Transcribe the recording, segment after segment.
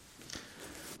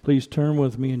Please turn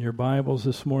with me in your Bibles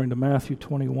this morning to Matthew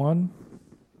 21.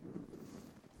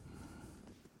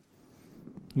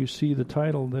 You see the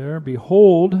title there,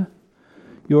 Behold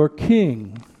Your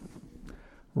King,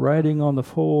 riding on the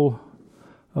foal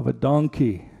of a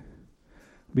donkey.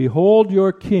 Behold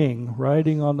your King,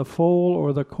 riding on the foal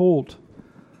or the colt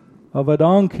of a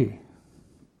donkey.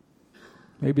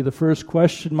 Maybe the first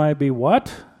question might be,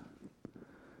 what?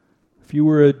 If you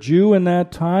were a Jew in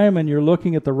that time and you're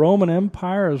looking at the Roman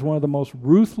Empire as one of the most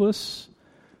ruthless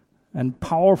and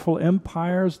powerful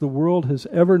empires the world has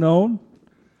ever known,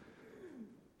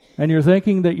 and you're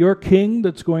thinking that your king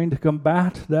that's going to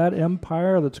combat that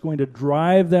empire, that's going to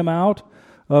drive them out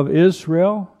of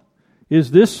Israel,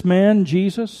 is this man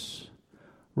Jesus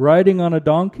riding on a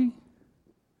donkey?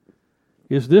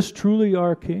 Is this truly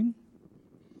our king?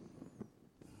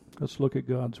 Let's look at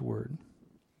God's Word.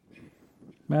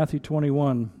 Matthew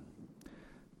 21,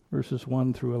 verses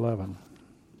 1 through 11.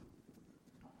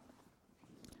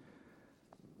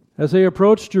 As they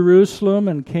approached Jerusalem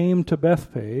and came to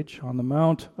Bethphage on the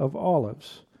Mount of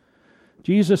Olives,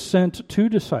 Jesus sent 2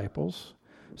 disciples,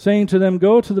 saying to them,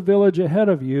 Go to the village ahead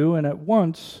of you, and at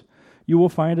once you will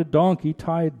find a donkey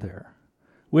tied there,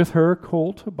 with her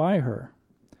colt by her.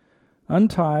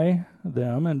 Untie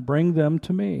them and bring them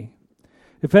to me.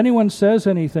 If anyone says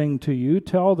anything to you,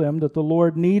 tell them that the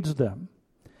Lord needs them,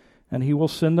 and he will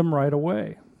send them right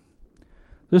away.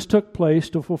 This took place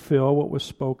to fulfill what was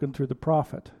spoken through the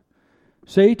prophet.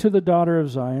 Say to the daughter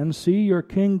of Zion, See, your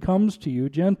king comes to you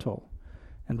gentle,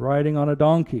 and riding on a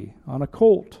donkey, on a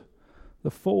colt,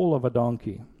 the foal of a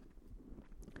donkey.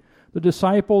 The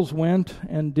disciples went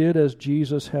and did as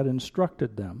Jesus had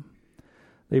instructed them.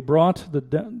 They brought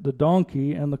the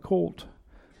donkey and the colt,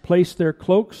 placed their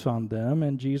cloaks on them,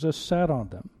 and Jesus sat on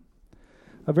them.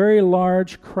 A very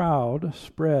large crowd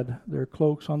spread their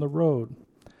cloaks on the road,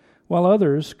 while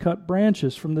others cut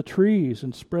branches from the trees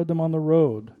and spread them on the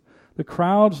road. The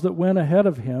crowds that went ahead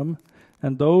of him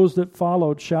and those that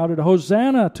followed shouted,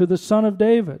 Hosanna to the Son of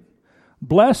David!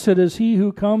 Blessed is he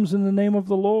who comes in the name of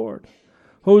the Lord!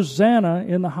 Hosanna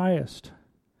in the highest!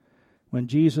 When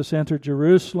Jesus entered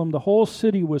Jerusalem, the whole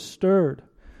city was stirred,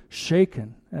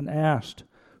 shaken, and asked,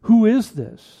 Who is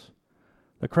this?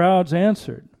 The crowds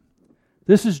answered,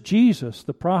 This is Jesus,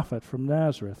 the prophet from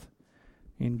Nazareth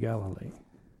in Galilee.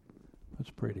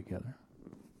 Let's pray together.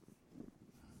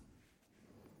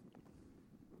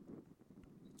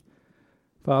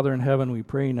 Father in heaven, we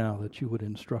pray now that you would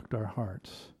instruct our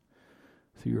hearts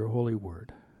through your holy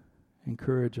word.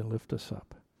 Encourage and lift us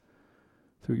up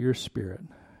through your Spirit,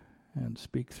 and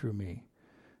speak through me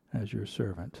as your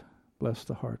servant. Bless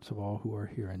the hearts of all who are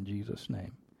here in Jesus'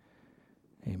 name.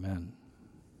 Amen.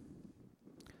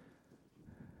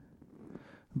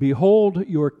 Behold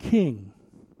your king,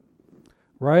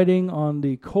 riding on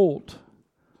the colt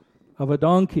of a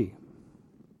donkey.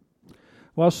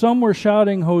 While some were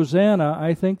shouting Hosanna,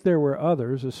 I think there were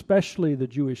others, especially the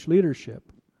Jewish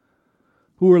leadership,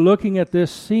 who were looking at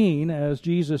this scene as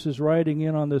Jesus is riding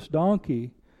in on this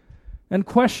donkey and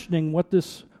questioning what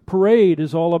this parade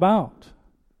is all about.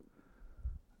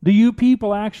 Do you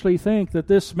people actually think that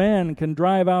this man can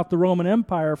drive out the Roman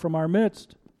Empire from our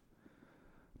midst?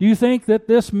 Do you think that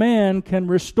this man can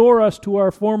restore us to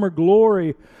our former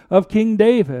glory of King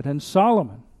David and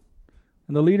Solomon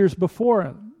and the leaders before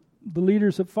him, the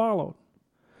leaders that followed?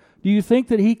 Do you think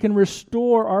that he can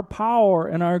restore our power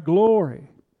and our glory?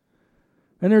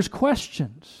 And there's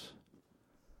questions.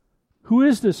 Who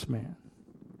is this man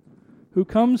who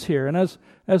comes here? And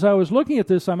as I was looking at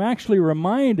this, I'm actually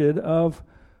reminded of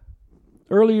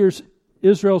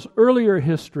Israel's earlier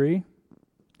history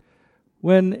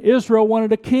when Israel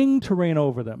wanted a king to reign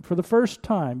over them for the first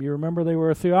time. You remember they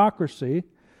were a theocracy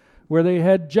where they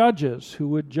had judges who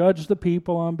would judge the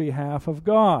people on behalf of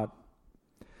God.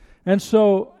 And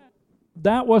so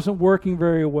that wasn't working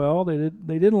very well. They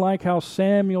didn't like how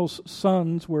Samuel's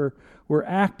sons were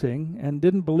acting and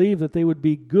didn't believe that they would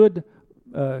be good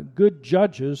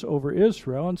judges over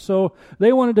Israel. And so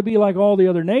they wanted to be like all the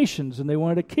other nations, and they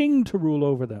wanted a king to rule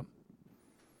over them.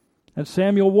 And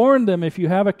Samuel warned them, if you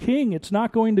have a king, it's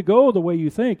not going to go the way you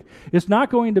think. It's not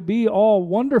going to be all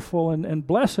wonderful and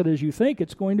blessed as you think.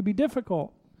 It's going to be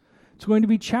difficult. It's going to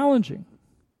be challenging.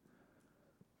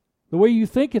 The way you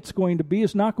think it's going to be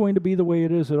is not going to be the way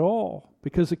it is at all,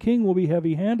 because the king will be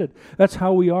heavy-handed. That's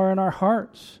how we are in our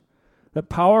hearts. That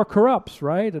power corrupts,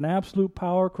 right? And absolute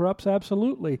power corrupts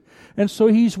absolutely. And so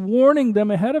he's warning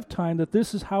them ahead of time that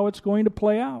this is how it's going to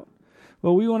play out.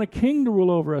 Well, we want a king to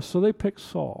rule over us, so they picked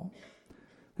Saul.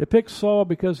 They picked Saul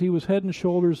because he was head and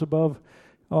shoulders above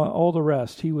all the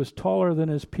rest. He was taller than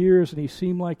his peers, and he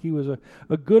seemed like he was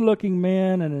a good-looking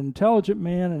man, an intelligent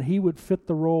man, and he would fit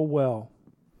the role well.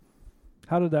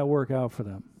 How did that work out for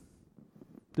them?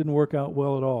 Didn't work out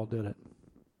well at all, did it?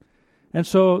 And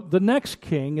so the next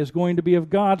king is going to be of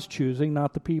God's choosing,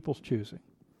 not the people's choosing.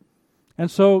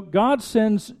 And so God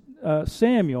sends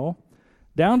Samuel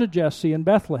down to Jesse in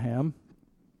Bethlehem,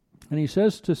 and he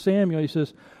says to Samuel, he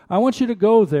says, I want you to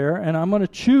go there, and I'm going to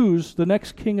choose the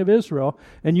next king of Israel,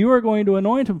 and you are going to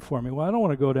anoint him for me. Well, I don't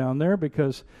want to go down there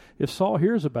because if Saul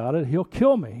hears about it, he'll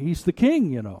kill me. He's the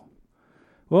king, you know.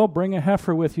 Well, bring a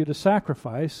heifer with you to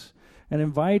sacrifice, and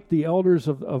invite the elders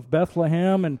of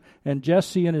Bethlehem and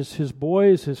Jesse and his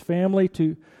boys, his family,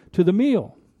 to the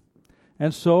meal.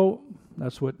 And so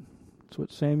that's what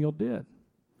Samuel did.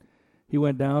 He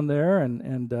went down there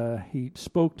and he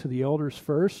spoke to the elders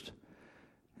first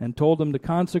and told them to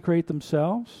consecrate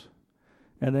themselves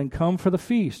and then come for the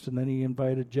feast. And then he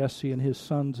invited Jesse and his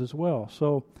sons as well.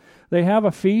 So they have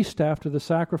a feast after the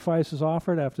sacrifice is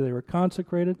offered, after they were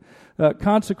consecrated.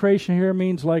 Consecration here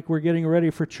means like we're getting ready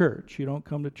for church. You don't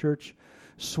come to church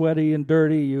sweaty and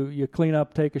dirty. You clean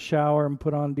up, take a shower, and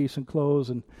put on decent clothes,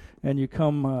 and you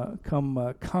come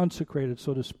consecrated,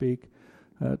 so to speak,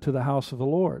 to the house of the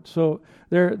Lord. So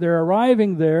they're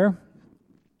arriving there,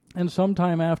 and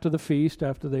sometime after the feast,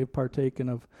 after they've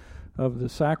partaken of the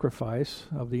sacrifice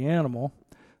of the animal,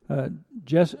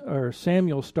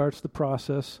 Samuel starts the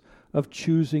process of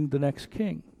choosing the next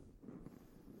king.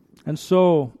 And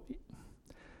so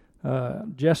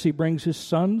Jesse brings his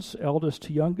sons, eldest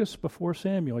to youngest, before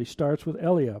Samuel. He starts with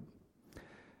Eliab.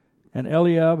 And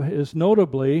Eliab is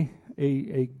notably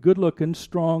a good-looking,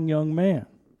 strong young man.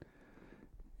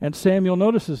 And Samuel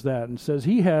notices that and says,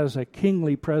 he has a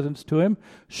kingly presence to him.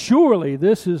 Surely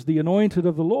this is the anointed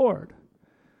of the Lord.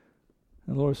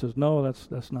 And the Lord says, no,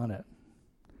 that's not it.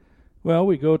 Well,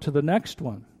 we go to the next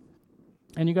one.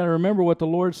 And you got to remember what the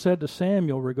Lord said to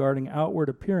Samuel regarding outward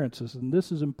appearances. And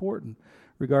this is important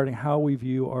regarding how we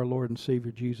view our Lord and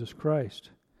Savior Jesus Christ.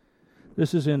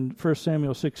 This is in 1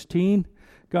 Samuel 16.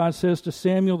 God says to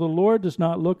Samuel, the Lord does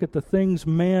not look at the things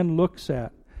man looks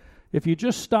at. If you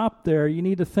just stop there, you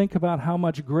need to think about how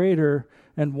much greater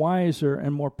and wiser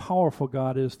and more powerful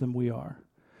God is than we are.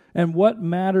 And what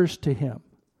matters to him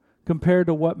compared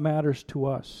to what matters to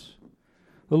us.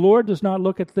 The Lord does not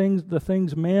look at the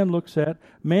things man looks at.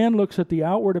 Man looks at the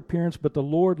outward appearance, but the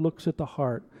Lord looks at the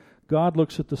heart. God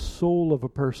looks at the soul of a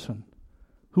person,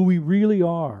 who we really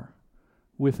are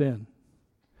within.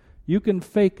 You can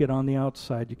fake it on the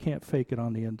outside. You can't fake it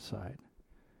on the inside.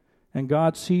 And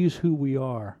God sees who we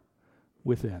are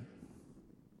within.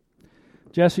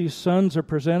 Jesse's sons are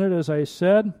presented, as I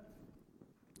said.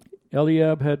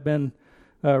 Eliab had been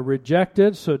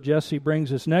rejected, so Jesse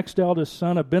brings his next eldest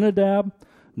son, Abinadab.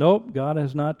 Nope, God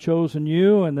has not chosen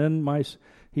you. And then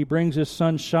he brings his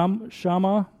son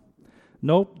Shammah.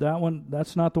 Nope,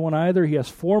 that's not the one either. He has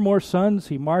 4 more sons.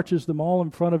 He marches them all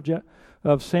in front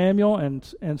of Samuel,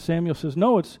 and Samuel says,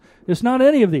 no, it's not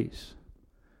any of these.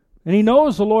 And he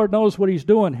knows the Lord knows what he's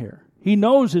doing here. He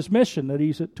knows his mission, that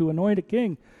he's to anoint a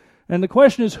king. And the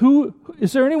question is,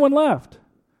 is there anyone left?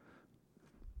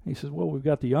 He says, well, we've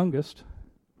got the youngest,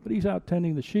 but he's out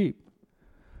tending the sheep.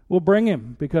 We'll bring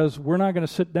him, because we're not going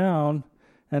to sit down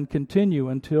and continue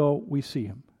until we see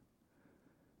him.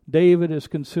 David is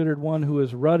considered one who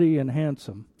is ruddy and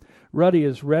handsome. Ruddy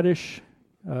is reddish.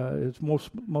 It's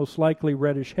most likely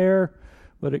reddish hair,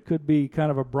 but it could be kind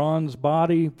of a bronze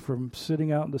body from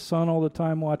sitting out in the sun all the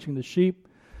time watching the sheep.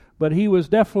 But he was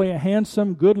definitely a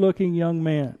handsome, good-looking young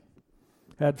man.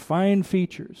 Had fine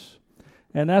features.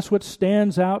 And that's what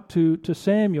stands out to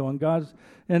Samuel. And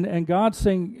God's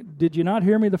saying, did you not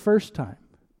hear me the first time?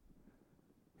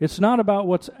 It's not about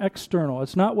what's external.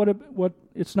 It's not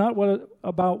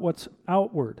about what's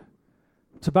outward.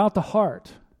 It's about the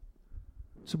heart.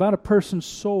 It's about a person's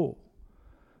soul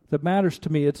that matters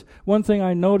to me. It's one thing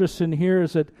I notice in here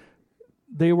is that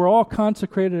they were all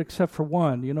consecrated except for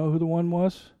one. You know who the one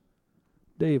was?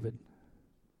 David.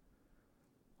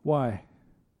 Why?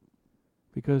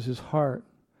 Because his heart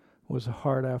was a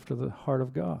heart after the heart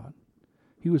of God.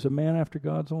 He was a man after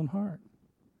God's own heart.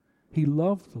 He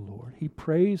loved the Lord. He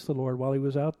praised the Lord while he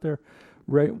was out there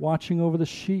watching over the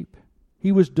sheep.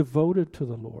 He was devoted to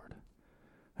the Lord.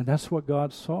 And that's what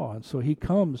God saw. And so he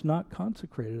comes not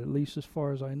consecrated, at least as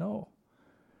far as I know.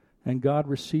 And God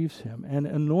receives him and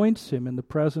anoints him in the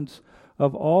presence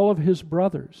of all of his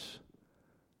brothers,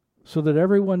 so that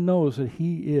everyone knows that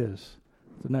he is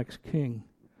the next king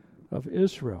of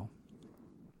Israel.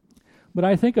 But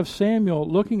I think of Samuel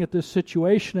looking at this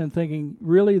situation and thinking,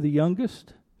 really, the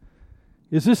youngest?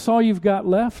 Is this all you've got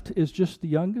left, is just the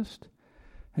youngest?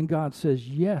 And God says,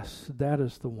 yes, that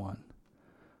is the one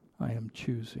I am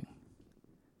choosing.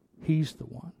 He's the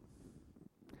one.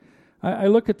 I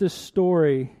look at this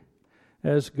story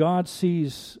as God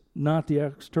sees not the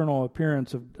external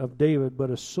appearance of David, but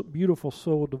a beautiful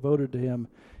soul devoted to him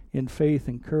in faith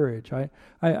and courage.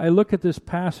 I look at this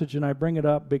passage and I bring it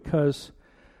up because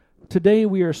today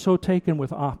we are so taken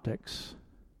with optics.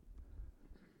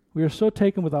 We are so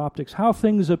taken with optics, how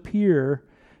things appear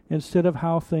instead of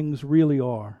how things really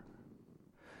are.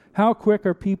 How quick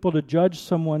are people to judge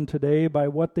someone today by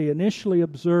what they initially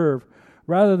observe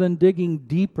rather than digging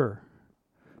deeper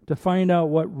to find out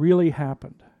what really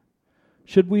happened?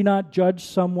 Should we not judge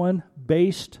someone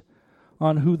based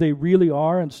on who they really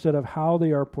are instead of how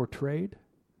they are portrayed?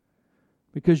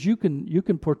 Because you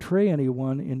can portray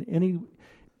anyone in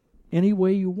any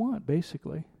way you want,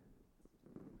 basically.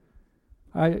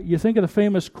 You think of the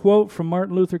famous quote from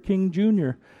Martin Luther King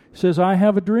Jr. He says, "I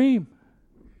have a dream.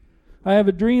 I have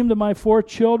a dream that my 4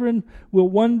 children will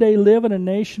one day live in a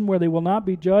nation where they will not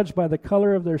be judged by the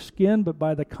color of their skin, but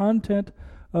by the content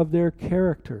of their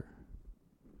character."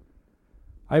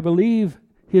 I believe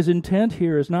his intent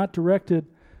here is not directed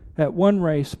at one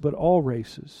race, but all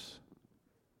races.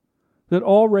 That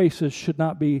all races should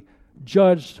not be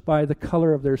judged by the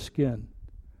color of their skin,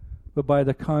 but by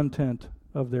the content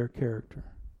of their character.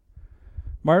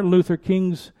 Martin Luther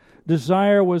King's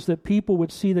desire was that people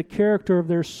would see the character of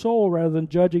their soul rather than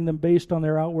judging them based on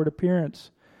their outward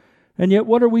appearance. And yet,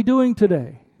 what are we doing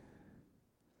today?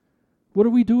 What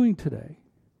are we doing today?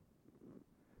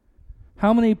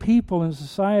 How many people in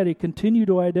society continue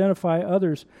to identify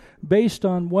others based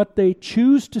on what they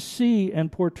choose to see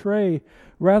and portray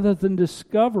rather than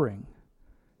discovering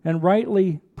and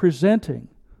rightly presenting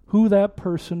who that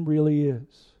person really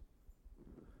is?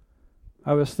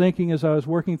 I was thinking as I was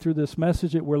working through this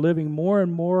message that we're living more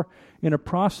and more in a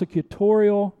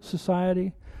prosecutorial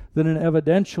society than an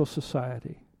evidential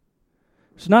society.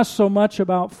 It's not so much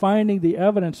about finding the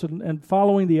evidence and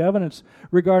following the evidence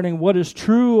regarding what is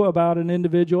true about an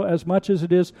individual as much as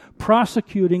it is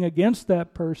prosecuting against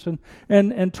that person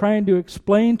and trying to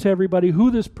explain to everybody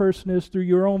who this person is through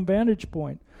your own vantage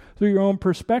point, through your own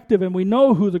perspective. And we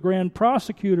know who the grand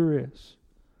prosecutor is.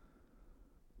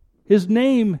 His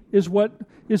name is what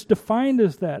is defined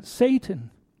as that, Satan.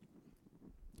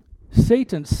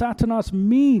 Satanas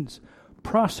means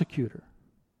prosecutor.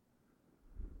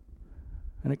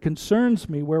 And it concerns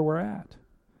me where we're at,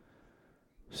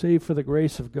 save for the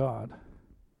grace of God.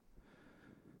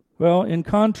 Well, in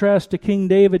contrast to King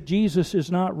David, Jesus is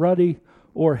not ruddy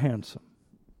or handsome.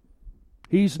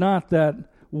 He's not that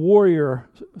warrior,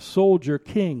 soldier,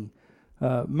 king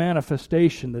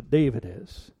manifestation that David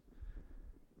is.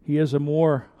 He has a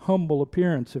more humble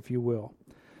appearance, if you will.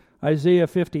 Isaiah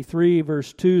 53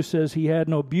 verse 2 says, "He had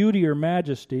no beauty or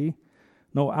majesty,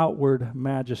 no outward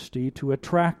majesty to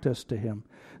attract us to him.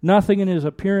 Nothing in his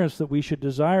appearance that we should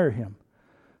desire him."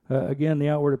 Again, the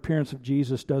outward appearance of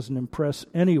Jesus doesn't impress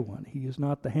anyone. He is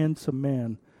not the handsome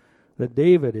man that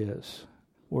David is,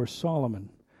 or Solomon.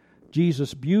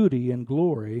 Jesus' beauty and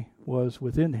glory was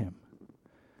within him.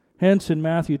 Hence, in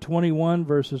Matthew 21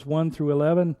 verses 1 through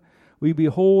 11, we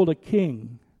behold a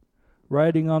king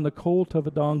riding on the colt of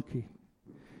a donkey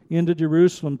into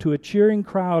Jerusalem to a cheering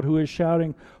crowd who is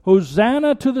shouting,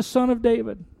 "Hosanna to the Son of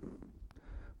David!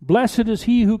 Blessed is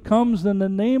he who comes in the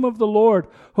name of the Lord!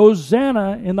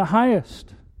 Hosanna in the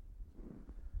highest!"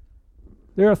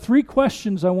 There are 3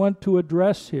 questions I want to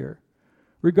address here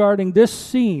regarding this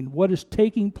scene, what is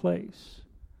taking place.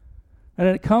 And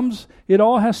it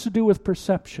all has to do with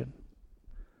perception.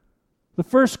 The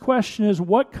first question is,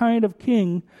 what kind of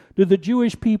king do the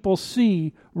Jewish people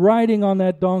see riding on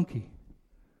that donkey?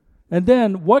 And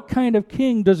then, what kind of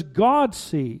king does God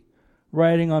see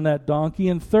riding on that donkey?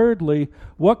 And thirdly,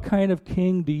 what kind of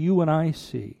king do you and I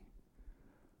see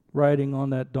riding on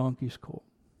that donkey's colt?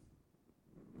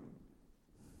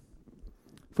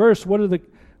 First, what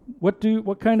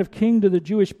kind of king do the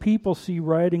Jewish people see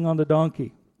riding on the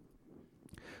donkey?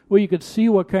 Well, you could see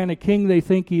what kind of king they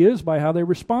think he is by how they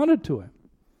responded to him.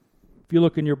 If you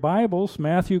look in your Bibles,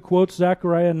 Matthew quotes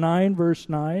Zechariah 9, verse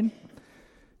 9.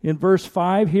 In verse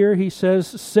 5 here, he says,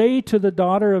 "Say to the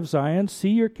daughter of Zion,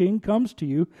 see your king comes to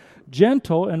you,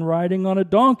 gentle and riding on a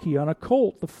donkey, on a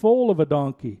colt, the foal of a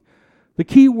donkey." The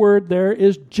key word there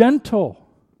is gentle.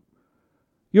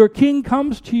 Your king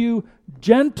comes to you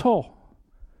gentle.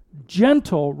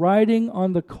 Gentle, riding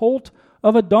on the colt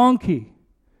of a donkey.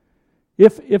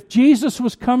 If Jesus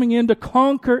was coming in to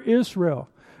conquer Israel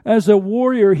as a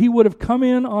warrior, he would have come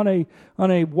in on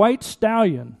a white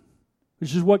stallion,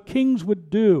 which is what kings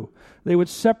would do. They would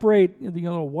separate,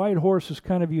 a white horse is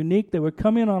kind of unique. They would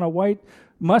come in on a white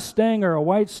Mustang or a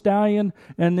white stallion,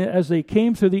 and as they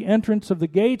came through the entrance of the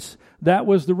gates, that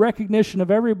was the recognition of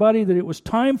everybody that it was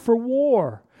time for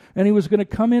war, and he was going to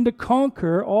come in to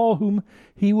conquer all who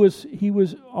was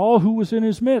in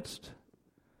his midst.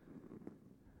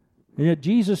 And yet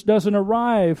Jesus doesn't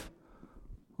arrive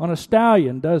on a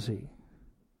stallion, does he?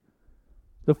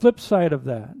 The flip side of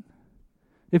that,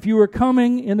 if you were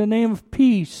coming in the name of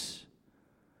peace,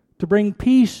 to bring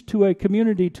peace to a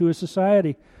community, to a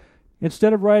society,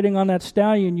 instead of riding on that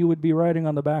stallion, you would be riding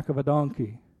on the back of a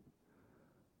donkey,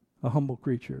 a humble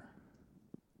creature.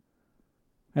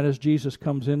 And as Jesus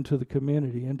comes into the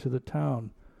community, into the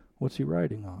town, what's he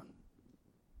riding on?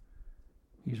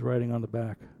 He's riding on the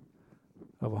back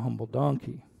of a humble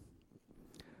donkey.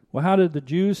 Well, how did the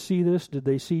Jews see this? Did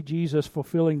they see Jesus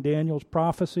fulfilling Daniel's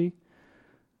prophecy?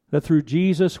 That through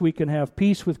Jesus we can have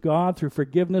peace with God through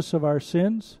forgiveness of our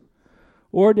sins?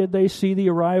 Or did they see the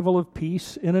arrival of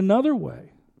peace in another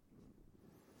way?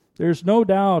 There's no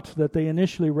doubt that they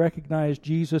initially recognized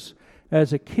Jesus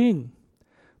as a king,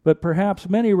 but perhaps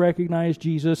many recognized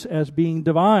Jesus as being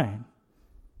divine,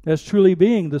 as truly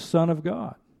being the Son of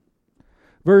God.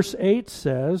 Verse 8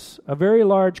 says, "A very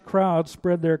large crowd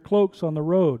spread their cloaks on the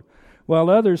road, while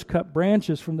others cut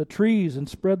branches from the trees and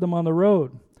spread them on the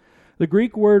road." The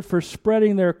Greek word for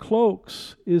spreading their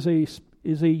cloaks is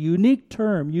a unique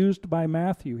term used by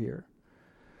Matthew here.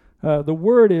 The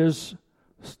word is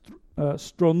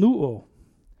stronouo.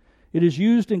 It is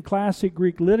used in classic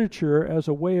Greek literature as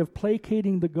a way of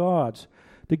placating the gods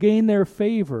to gain their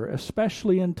favor,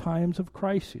 especially in times of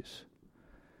crisis.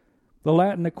 The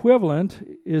Latin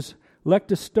equivalent is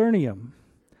lectisternium,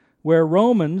 where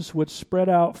Romans would spread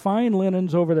out fine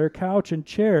linens over their couch and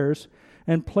chairs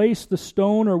and place the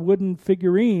stone or wooden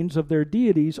figurines of their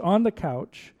deities on the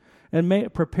couch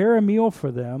and prepare a meal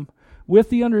for them, with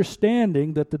the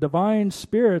understanding that the divine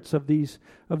spirits of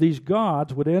these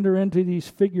gods would enter into these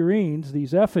figurines,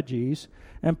 these effigies,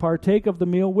 and partake of the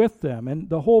meal with them. And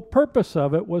the whole purpose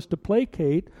of it was to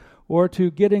placate or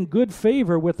to get in good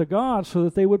favor with the gods so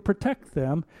that they would protect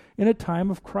them in a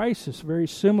time of crisis, very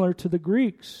similar to the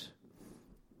Greeks.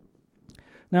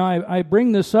 Now, I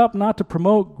bring this up not to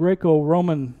promote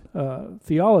Greco-Roman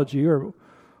theology or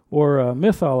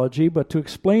mythology, but to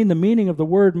explain the meaning of the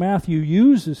word Matthew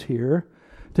uses here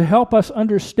to help us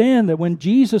understand that when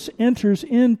Jesus enters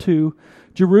into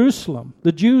Jerusalem,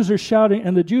 the Jews are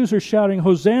shouting,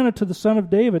 "Hosanna to the Son of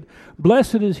David.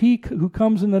 Blessed is he who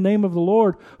comes in the name of the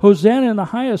Lord. Hosanna in the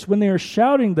highest." When they are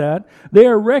shouting that, they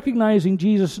are recognizing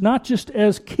Jesus not just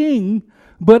as king,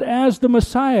 but as the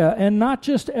Messiah, and not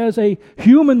just as a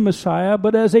human Messiah,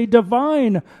 but as a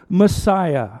divine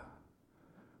Messiah.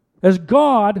 As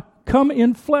God come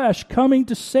in flesh, coming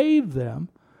to save them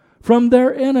from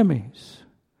their enemies.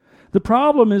 The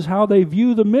problem is how they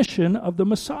view the mission of the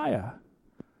Messiah.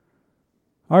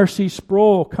 R.C.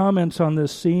 Sproul comments on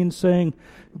this scene, saying,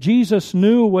 Jesus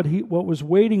knew what was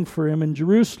waiting for him in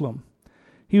Jerusalem.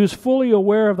 He was fully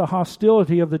aware of the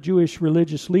hostility of the Jewish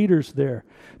religious leaders there.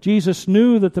 Jesus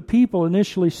knew that the people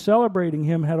initially celebrating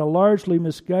him had a largely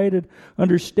misguided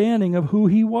understanding of who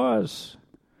he was.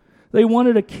 They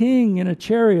wanted a king in a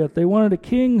chariot. They wanted a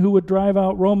king who would drive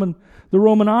out the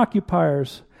Roman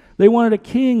occupiers. They wanted a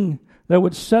king that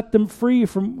would set them free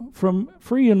from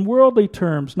free in worldly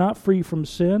terms, not free from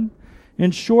sin.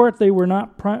 In short, they were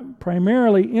not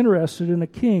primarily interested in a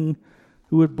king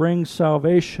who would bring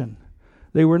salvation.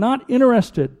 They were not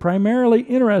primarily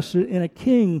interested in a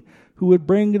king who would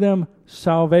bring them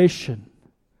salvation.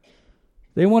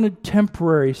 They wanted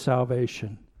temporary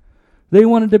salvation. They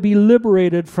wanted to be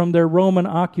liberated from their Roman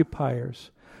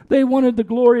occupiers. They wanted the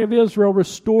glory of Israel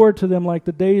restored to them like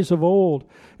the days of old.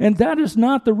 And that is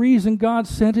not the reason God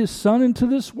sent His Son into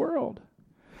this world.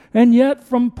 And yet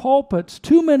from pulpits,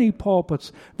 too many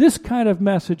pulpits, this kind of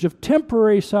message of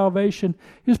temporary salvation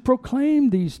is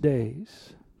proclaimed these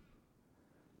days.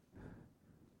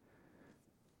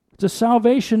 It's a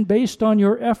salvation based on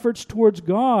your efforts towards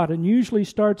God, and usually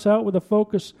starts out with a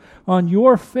focus on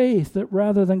your faith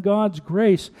rather than God's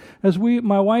grace. As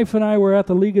my wife and I were at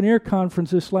the Ligonier conference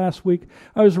this last week,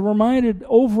 I was reminded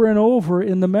over and over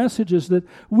in the messages that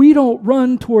we don't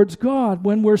run towards God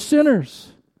when we're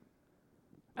sinners.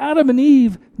 Adam and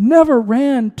Eve never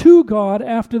ran to God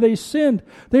after they sinned.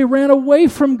 They ran away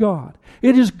from God.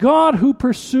 It is God who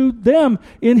pursued them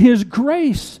in His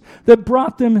grace that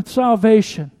brought them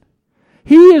salvation.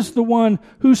 He is the one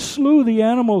who slew the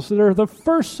animals that are the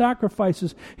first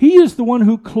sacrifices. He is the one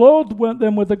who clothed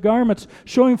them with the garments,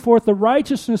 showing forth the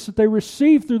righteousness that they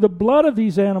received through the blood of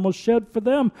these animals shed for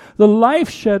them, the life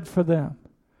shed for them.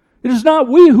 It is not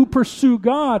we who pursue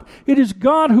God. It is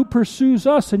God who pursues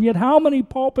us. And yet how many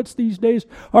pulpits these days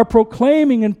are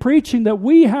proclaiming and preaching that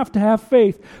we have to have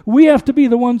faith. We have to be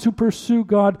the ones who pursue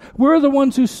God. We're the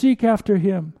ones who seek after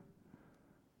Him,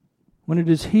 when it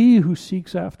is He who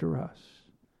seeks after us.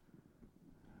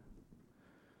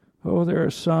 Oh, there are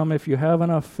some, if you have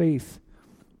enough faith,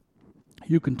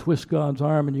 you can twist God's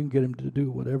arm and you can get Him to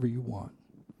do whatever you want.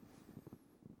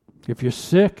 If you're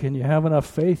sick and you have enough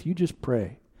faith, you just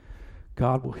pray.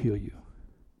 God will heal you.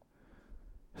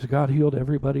 Has God healed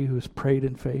everybody who has prayed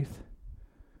in faith?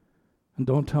 And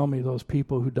don't tell me those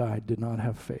people who died did not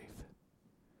have faith.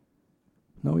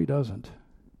 No, He doesn't.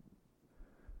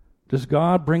 Does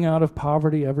God bring out of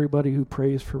poverty everybody who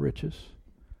prays for riches?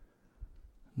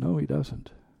 No, He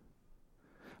doesn't.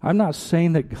 I'm not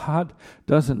saying that God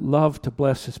doesn't love to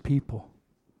bless His people.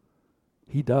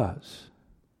 He does.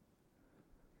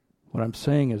 What I'm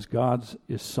saying is God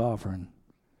is sovereign.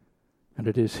 And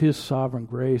it is His sovereign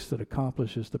grace that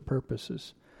accomplishes the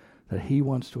purposes that He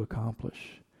wants to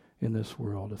accomplish in this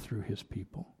world through His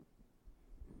people.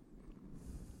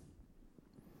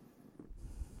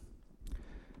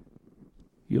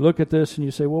 You look at this and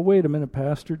you say, well, wait a minute,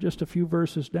 Pastor, just a few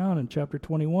verses down in chapter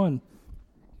 21.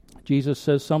 Jesus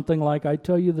says something like, I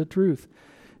tell you the truth.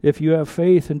 If you have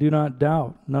faith and do not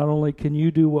doubt, not only can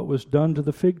you do what was done to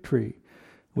the fig tree,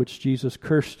 which Jesus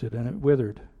cursed it and it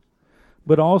withered,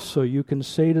 but also you can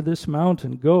say to this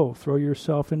mountain, go, throw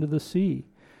yourself into the sea,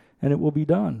 and it will be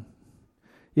done.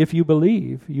 If you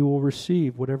believe, you will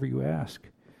receive whatever you ask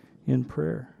in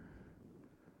prayer.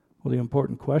 Well, the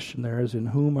important question there is, in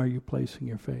whom are you placing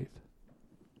your faith?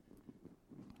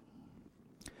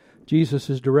 Jesus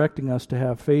is directing us to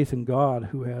have faith in God,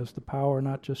 who has the power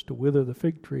not just to wither the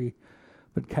fig tree,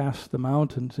 but cast the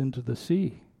mountains into the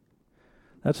sea.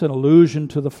 That's an allusion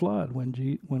to the flood,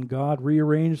 when God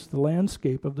rearranged the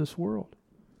landscape of this world.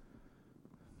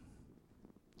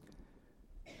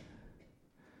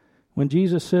 When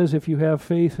Jesus says, if you have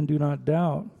faith and do not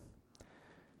doubt,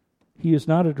 He is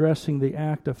not addressing the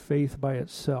act of faith by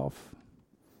itself.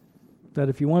 That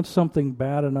if you want something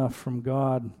bad enough from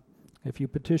God, if you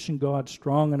petition God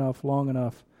strong enough, long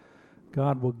enough,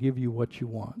 God will give you what you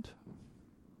want.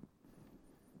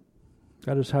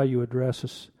 That is how you address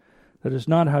us. That is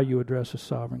not how you address a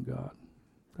sovereign God.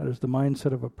 That is the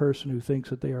mindset of a person who thinks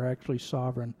that they are actually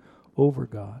sovereign over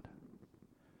God.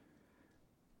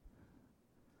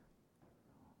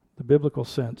 The biblical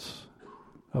sense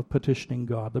of petitioning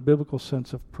God, the biblical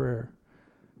sense of prayer,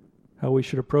 how we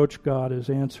should approach God is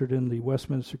answered in the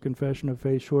Westminster Confession of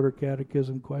Faith, Shorter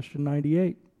Catechism, question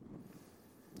 98.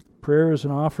 Prayer is an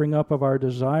offering up of our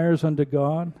desires unto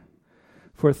God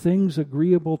for things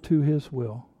agreeable to His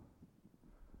will.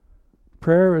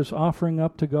 Prayer is offering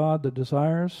up to God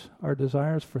our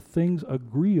desires for things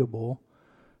agreeable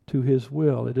to His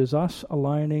will. It is us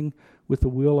aligning with the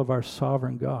will of our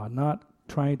sovereign God, not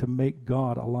trying to make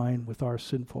God align with our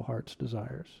sinful heart's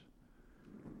desires.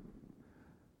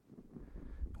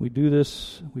 We do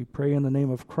this, we pray in the name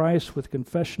of Christ with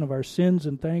confession of our sins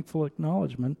and thankful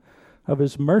acknowledgement of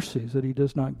His mercies that He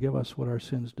does not give us what our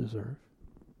sins deserve.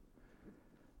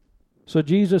 So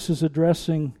Jesus is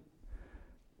addressing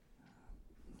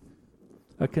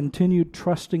a continued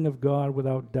trusting of God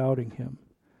without doubting Him.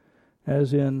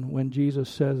 As in when Jesus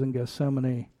says in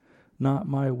Gethsemane, not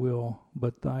my will,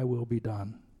 but thy will be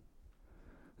done.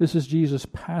 This is Jesus'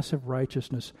 passive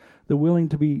righteousness, the willing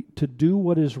to do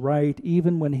what is right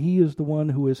even when He is the one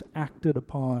who is acted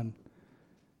upon.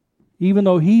 Even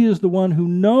though He is the one who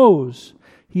knows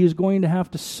He is going to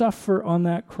have to suffer on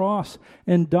that cross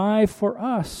and die for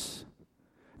us.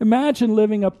 Imagine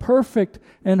living a perfect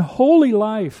and holy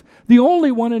life, the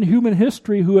only one in human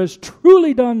history who has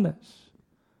truly done this.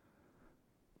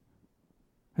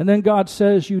 And then God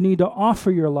says you need to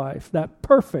offer your life, that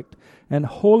perfect and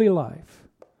holy life,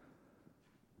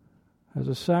 as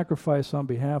a sacrifice on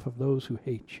behalf of those who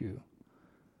hate you,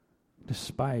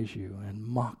 despise you, and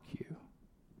mock you,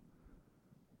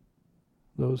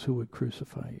 those who would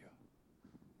crucify you.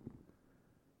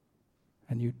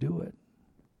 And you do it.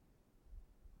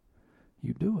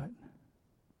 You do it.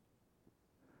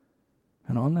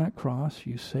 And on that cross,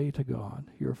 you say to God,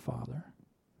 your Father,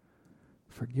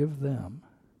 forgive them,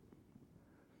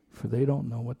 for they don't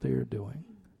know what they are doing.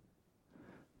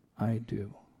 I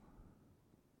do.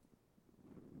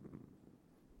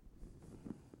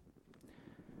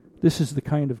 This is the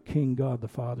kind of King God the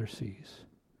Father sees.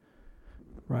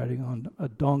 riding on a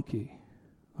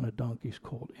donkey's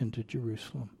colt into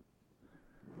Jerusalem.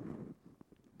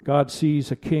 God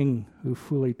sees a king who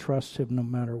fully trusts him no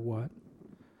matter what.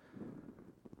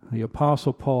 The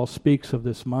Apostle Paul speaks of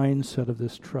this mindset of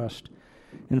this trust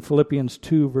in Philippians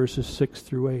 2, verses 6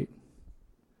 through 8.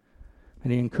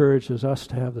 And he encourages us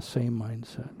to have the same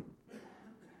mindset.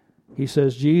 He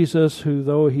says, Jesus, who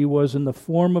though he was in the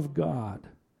form of God,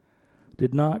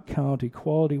 did not count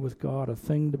equality with God a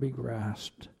thing to be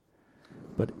grasped,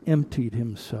 but emptied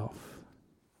himself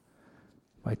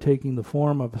by taking the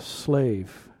form of a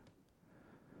slave,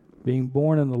 being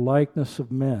born in the likeness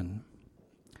of men,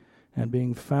 and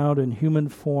being found in human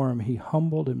form, he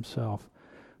humbled himself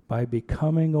by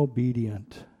becoming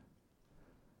obedient,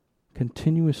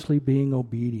 continuously being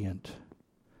obedient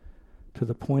to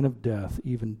the point of death,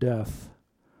 even death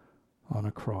on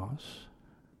a cross.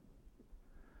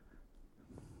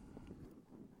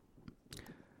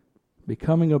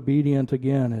 Becoming obedient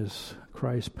again is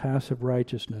Christ's passive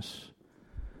righteousness,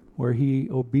 where he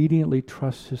obediently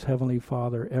trusts his heavenly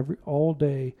Father all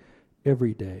day,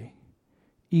 every day,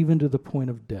 even to the point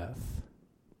of death,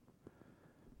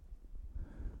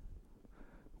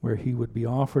 where he would be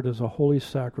offered as a holy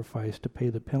sacrifice to pay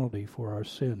the penalty for our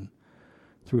sin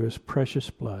through his precious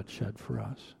blood shed for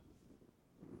us.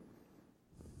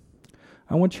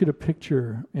 I want you to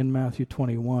picture in Matthew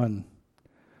 21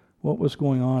 what was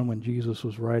going on when Jesus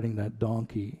was riding that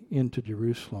donkey into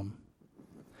Jerusalem.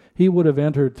 He would have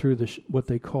entered through what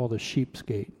they call the Sheep's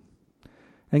Gate.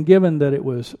 And given that it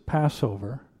was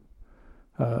Passover,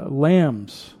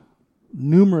 numerous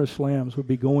lambs would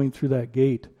be going through that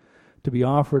gate to be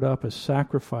offered up as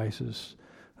sacrifices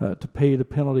to pay the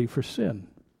penalty for sin,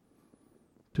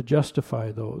 to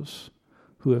justify those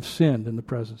who have sinned in the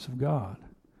presence of God.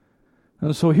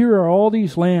 And so here are all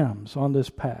these lambs on this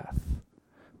path.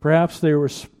 Perhaps they were,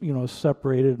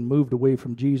 separated and moved away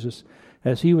from Jesus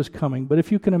as he was coming. But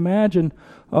if you can imagine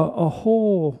a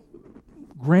whole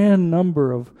grand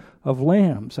number of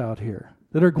lambs out here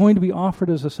that are going to be offered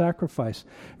as a sacrifice.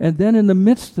 And then in the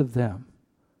midst of them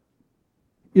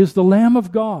is the Lamb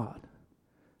of God,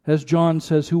 as John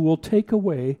says, who will take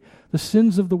away the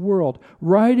sins of the world,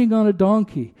 riding on a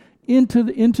donkey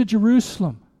into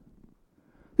Jerusalem.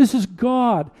 This is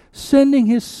God sending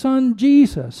his Son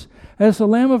Jesus as the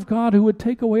Lamb of God who would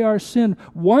take away our sin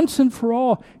once and for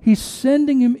all. He's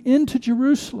sending him into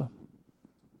Jerusalem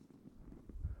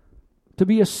to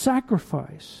be a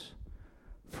sacrifice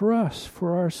for us,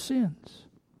 for our sins.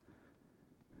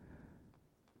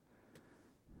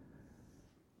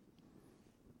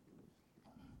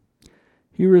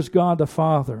 Here is God the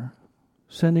Father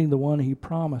sending the one he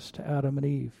promised to Adam and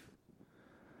Eve,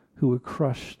 who would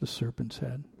crush the serpent's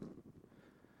head.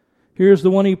 Here's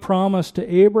the one he promised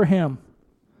to Abraham.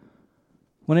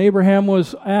 When Abraham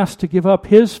was asked to give up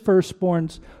his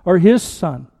firstborns, or his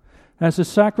son, as a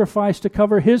sacrifice to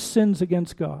cover his sins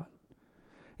against God.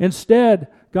 Instead,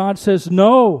 God says,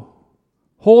 no,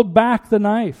 hold back the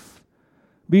knife.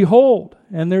 Behold,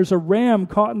 and there's a ram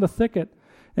caught in the thicket.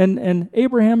 And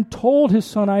Abraham told his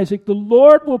son Isaac, the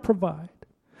Lord will provide.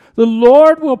 The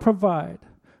Lord will provide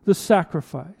the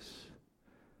sacrifice.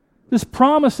 This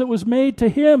promise that was made to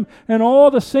him and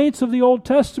all the saints of the Old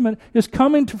Testament is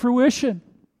coming to fruition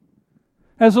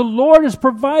as the Lord is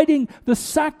providing the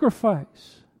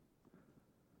sacrifice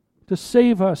to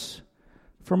save us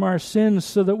from our sins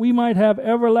so that we might have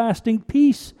everlasting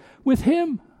peace with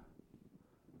him.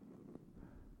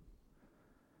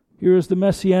 Here is the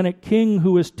Messianic King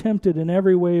who is tempted in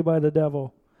every way by the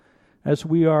devil, as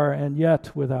we are, and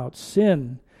yet without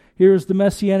sin. Here is the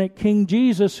Messianic King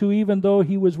Jesus, who even though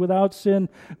he was without sin,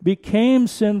 became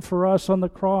sin for us on the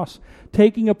cross,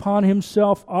 taking upon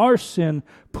himself our sin,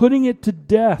 putting it to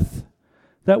death,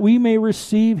 that we may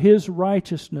receive his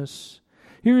righteousness.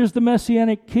 Here is the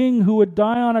Messianic King who would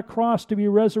die on a cross to be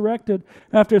resurrected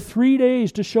after 3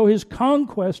 days to show his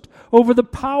conquest over the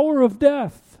power of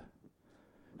death.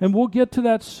 And we'll get to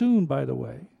that soon, by the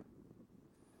way.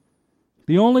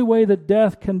 The only way that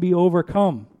death can be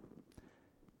overcome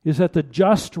is that the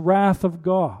just wrath of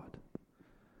God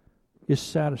is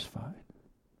satisfied.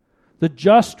 The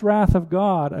just wrath of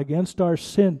God against our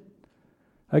sin,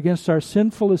 against our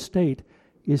sinful estate,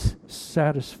 is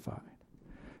satisfied.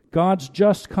 God's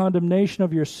just condemnation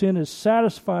of your sin is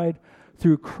satisfied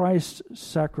through Christ's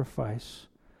sacrifice,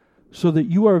 so that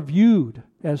you are viewed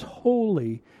as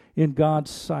holy in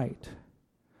God's sight,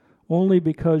 only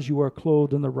because you are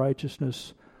clothed in the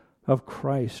righteousness of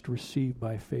Christ received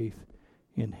by faith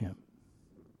in him.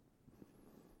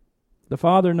 The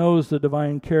Father knows the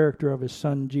divine character of his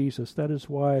Son Jesus. That is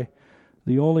why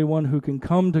the only one who can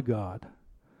come to God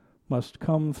must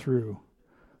come through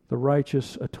the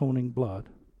righteous atoning blood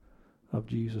of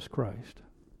Jesus Christ.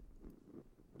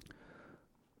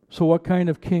 So what kind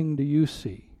of king do you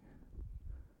see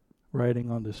riding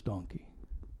on this donkey?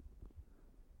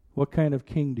 What kind of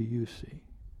king do you see?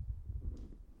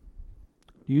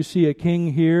 Do you see a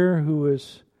king here who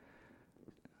is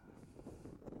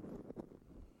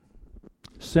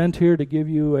sent here to give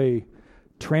you a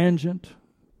transient,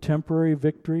 temporary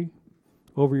victory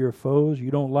over your foes?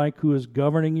 You don't like who is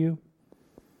governing you,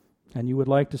 and you would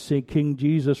like to see King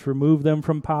Jesus remove them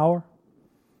from power?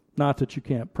 Not that you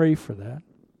can't pray for that.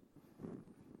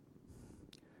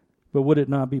 But would it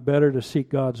not be better to seek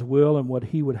God's will and what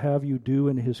He would have you do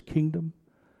in His kingdom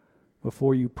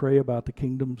before you pray about the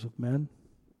kingdoms of men?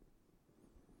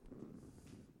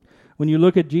 When you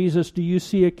look at Jesus, do you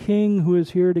see a king who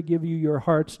is here to give you your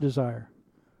heart's desire?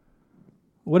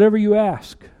 Whatever you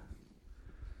ask,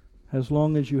 as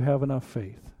long as you have enough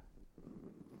faith.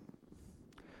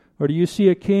 Or do you see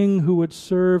a king who would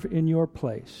serve in your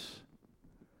place?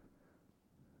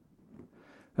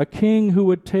 A king who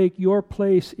would take your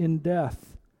place in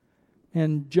death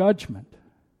and judgment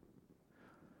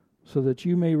so that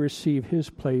you may receive His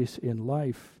place in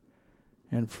life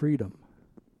and freedom,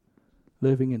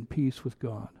 living in peace with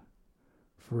God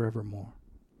forevermore.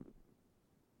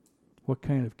 What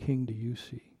kind of king do you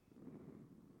see?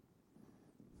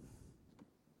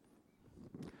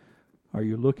 Are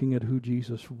you looking at who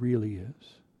Jesus really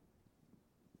is?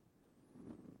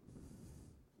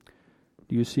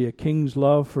 Do you see a king's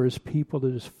love for his people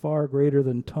that is far greater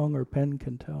than tongue or pen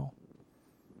can tell?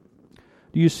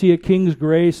 Do you see a king's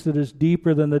grace that is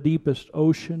deeper than the deepest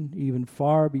ocean, even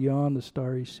far beyond the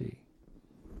starry sea?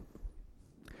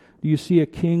 Do you see a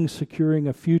king securing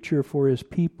a future for his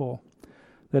people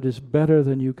that is better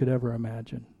than you could ever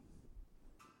imagine?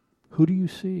 Who do you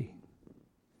see?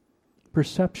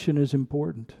 Perception is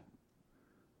important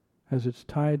as it's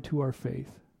tied to our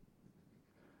faith.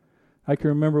 I can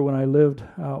remember when I lived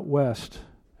out west,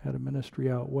 had a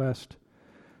ministry out west,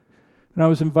 and I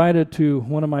was invited to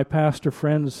one of my pastor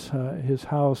friends, his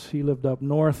house. He lived up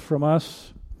north from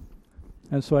us,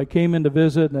 and so I came in to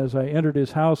visit, and as I entered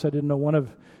his house, I didn't know one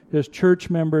of his church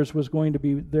members was going to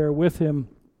be there with him,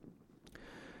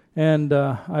 and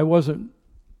I was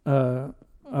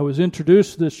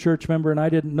introduced to this church member, and I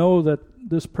didn't know that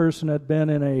this person had been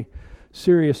in a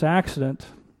serious accident,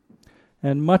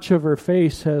 and much of her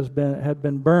face had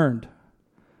been burned,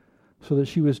 so that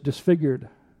she was disfigured.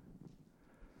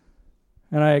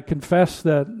 And I confess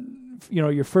that,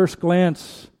 your first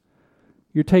glance,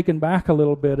 you're taken back a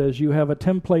little bit as you have a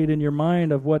template in your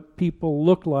mind of what people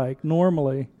look like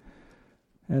normally,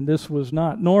 and this was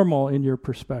not normal in your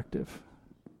perspective.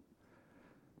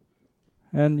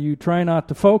 And you try not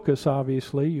to focus,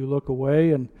 obviously. You look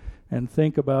away and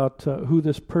think about who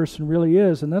this person really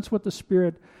is. And that's what the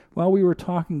Spirit, while we were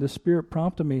talking, the Spirit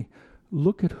prompted me,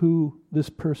 look at who this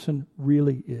person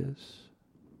really is.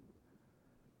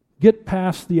 Get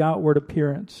past the outward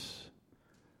appearance.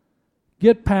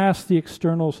 Get past the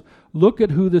externals. Look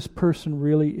at who this person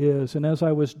really is. And as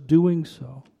I was doing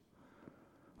so,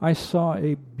 I saw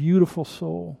a beautiful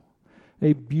soul,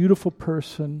 a beautiful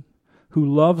person who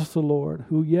loves the Lord,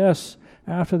 who, yes,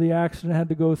 after the accident had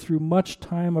to go through much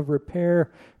time of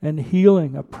repair and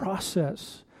healing, a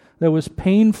process that was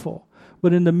painful.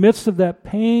 But in the midst of that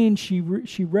pain, she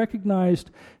recognized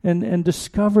and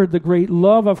discovered the great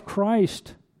love of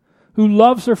Christ, who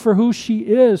loves her for who she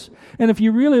is. And if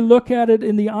you really look at it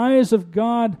in the eyes of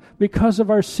God, because of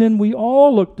our sin, we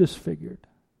all look disfigured.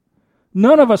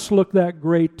 None of us look that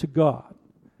great to God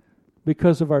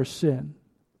because of our sin.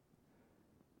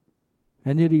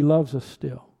 And yet He loves us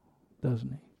still,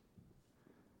 doesn't He?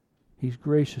 He's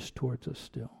gracious towards us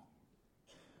still.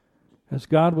 As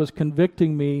God was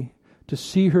convicting me to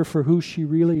see her for who she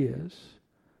really is,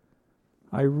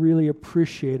 I really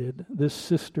appreciated this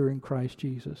sister in Christ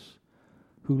Jesus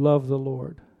who loved the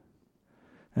Lord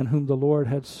and whom the Lord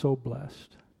had so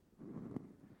blessed.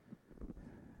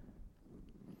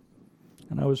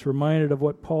 And I was reminded of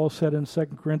what Paul said in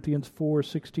 2 Corinthians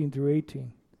 4:16 through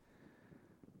 18,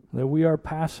 that we are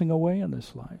passing away in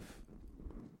this life.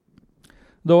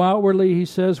 Though outwardly, he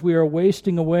says, we are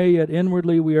wasting away, yet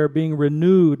inwardly we are being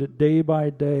renewed day by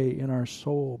day in our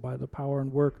soul by the power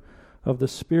and work of the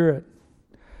Spirit.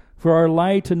 For our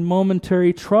light and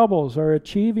momentary troubles are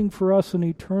achieving for us an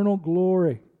eternal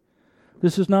glory.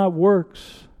 This is not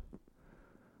works.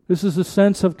 This is a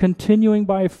sense of continuing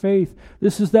by faith.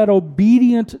 This is that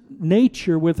obedient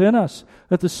nature within us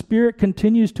that the Spirit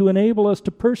continues to enable us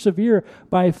to persevere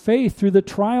by faith through the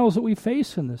trials that we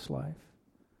face in this life.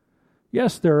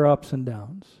 Yes, there are ups and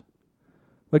downs.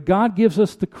 But God gives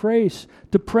us the grace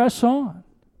to press on.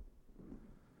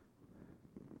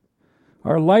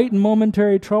 Our light and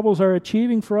momentary troubles are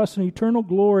achieving for us an eternal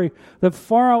glory that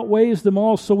far outweighs them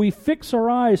all. So we fix our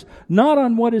eyes not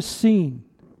on what is seen,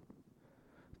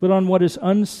 but on what is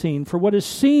unseen. For what is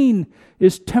seen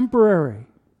is temporary,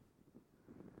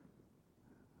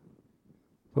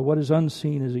 but what is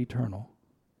unseen is eternal.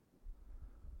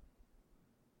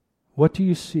 What do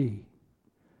you see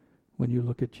when you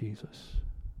look at Jesus?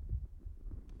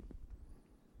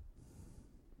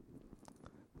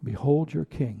 Behold your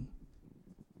King,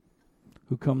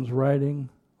 who comes riding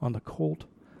on the colt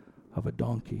of a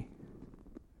donkey.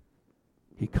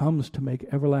 He comes to make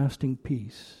everlasting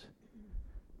peace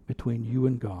between you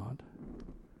and God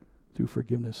through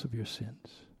forgiveness of your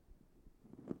sins.